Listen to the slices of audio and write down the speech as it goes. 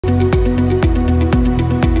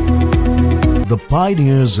The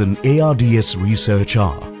pioneers in ARDS research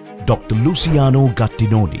are Dr. Luciano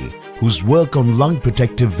Gattinoni, whose work on lung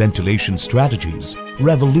protective ventilation strategies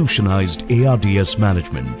revolutionized ARDS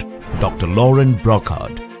management. Dr. Lauren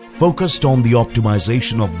Brockhard, focused on the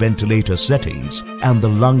optimization of ventilator settings and the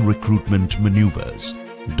lung recruitment maneuvers.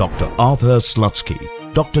 Dr. Arthur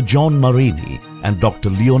Slutsky, Dr. John Marini and Dr.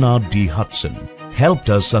 Leonard D. Hudson helped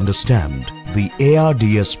us understand the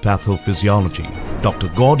ARDS pathophysiology. Dr.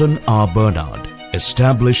 Gordon R. Bernard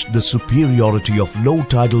established the superiority of low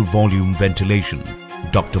tidal volume ventilation.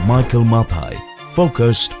 Dr. Michael Mathai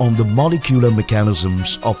focused on the molecular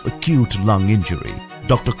mechanisms of acute lung injury.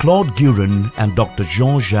 Dr. Claude Gurin and Dr.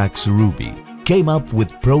 Jean-Jacques Seroubi came up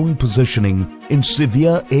with prone positioning in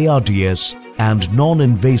severe ARDS and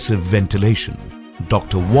non-invasive ventilation.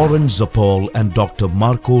 Dr. Warren Zapol and Dr.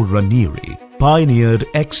 Marco Ranieri pioneered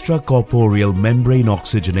extracorporeal membrane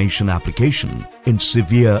oxygenation application in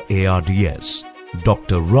severe ARDS.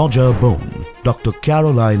 Dr. Roger Bone, Dr.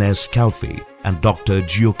 Caroline S. Calfi and Dr.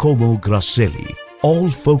 Giacomo Grasselli all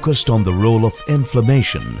focused on the role of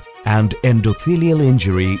inflammation and endothelial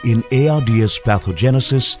injury in ARDS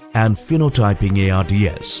pathogenesis and phenotyping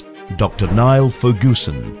ARDS. Dr. Niall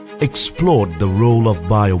Ferguson explored the role of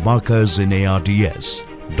biomarkers in ARDS.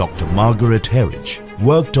 Dr. Margaret Herridge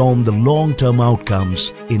worked on the long-term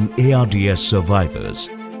outcomes in ARDS survivors.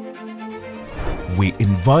 We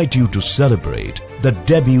invite you to celebrate the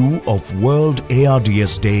debut of World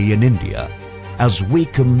ARDS Day in India as we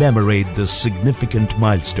commemorate this significant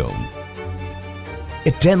milestone.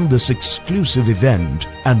 Attend this exclusive event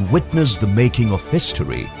and witness the making of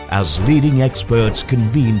history as leading experts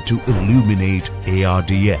convene to illuminate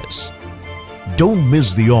ARDS. Don't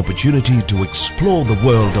miss the opportunity to explore the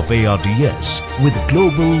world of ARDS with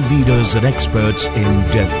global leaders and experts in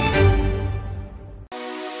Delhi.